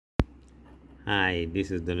Hi,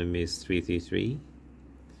 this is Dynamis 333.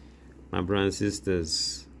 My brothers and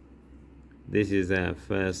sisters, this is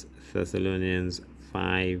First Thessalonians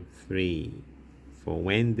 5:3. For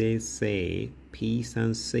when they say peace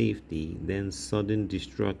and safety, then sudden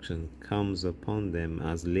destruction comes upon them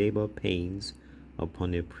as labor pains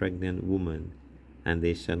upon a pregnant woman, and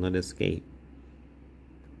they shall not escape.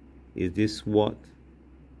 Is this what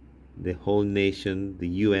the whole nation, the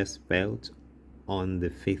U.S., felt on the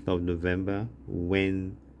 5th of November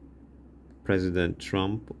when President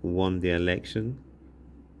Trump won the election?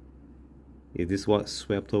 Is this what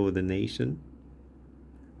swept over the nation?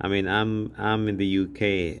 I mean, I'm in the UK.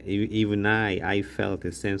 Even I felt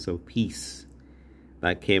a sense of peace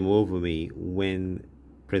that came over me when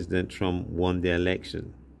President Trump won the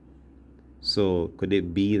election. So could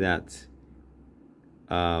it be that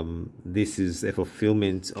this is a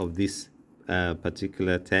fulfillment of this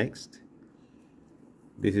particular text?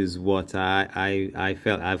 This is what I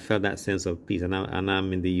felt. I felt that sense of peace, and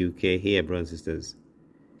I'm in the UK here, brothers and sisters.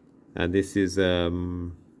 This is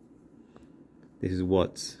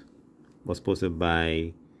what was posted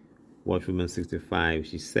by Watchwoman 65.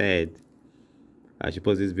 She said, she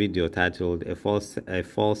posted this video titled "A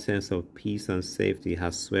false sense of peace and safety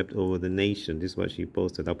has swept over the nation." This is what she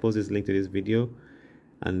posted. I'll post this link to this video,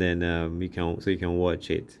 and then you can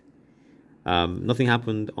watch it. Nothing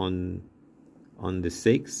happened on the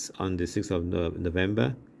 6th of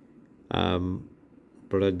November.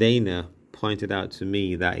 Brother Dana pointed out to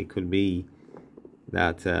me that it could be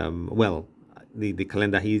that the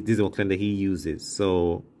calendar this is what calendar he uses,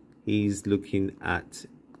 so he's looking at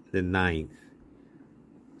the 9th.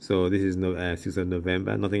 So this is 6th of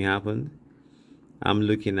November. Nothing happened. I'm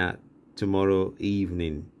looking at tomorrow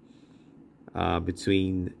evening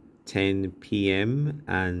between 10 p.m.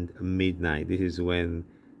 and midnight. This is when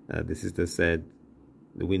the sister said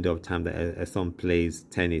the window of time that a son plays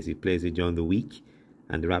tennis. He plays it during the week,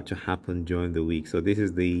 and the rapture happened during the week. So this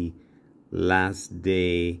is the last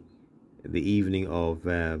day, the evening of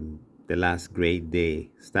the last great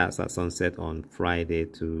day. Starts at sunset on Friday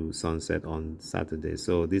to sunset on Saturday.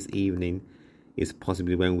 So this evening is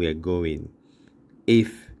possibly when we are going,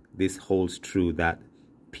 if this holds true, that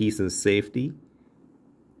peace and safety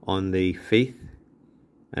on the 5th,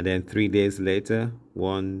 and then 3 days later,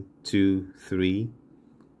 1, 2, 3,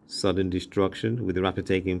 sudden destruction, with the rapture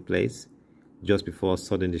taking place just before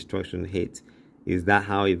sudden destruction hits. Is that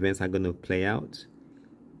how events are going to play out?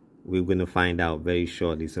 We're going to find out very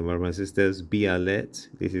shortly. So, my brothers and sisters, be alert.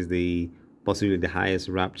 This is possibly the highest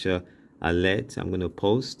rapture alert I'm going to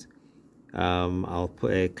post. I'll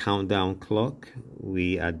put a countdown clock.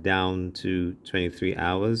 We are down to 23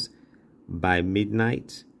 hours. By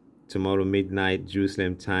midnight, tomorrow midnight,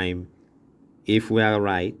 Jerusalem time, if we are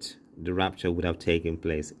right, the rapture would have taken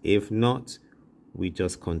place. If not, we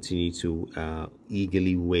just continue to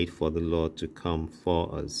eagerly wait for the Lord to come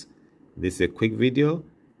for us. This is a quick video,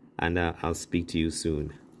 and I'll speak to you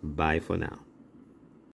soon. Bye for now.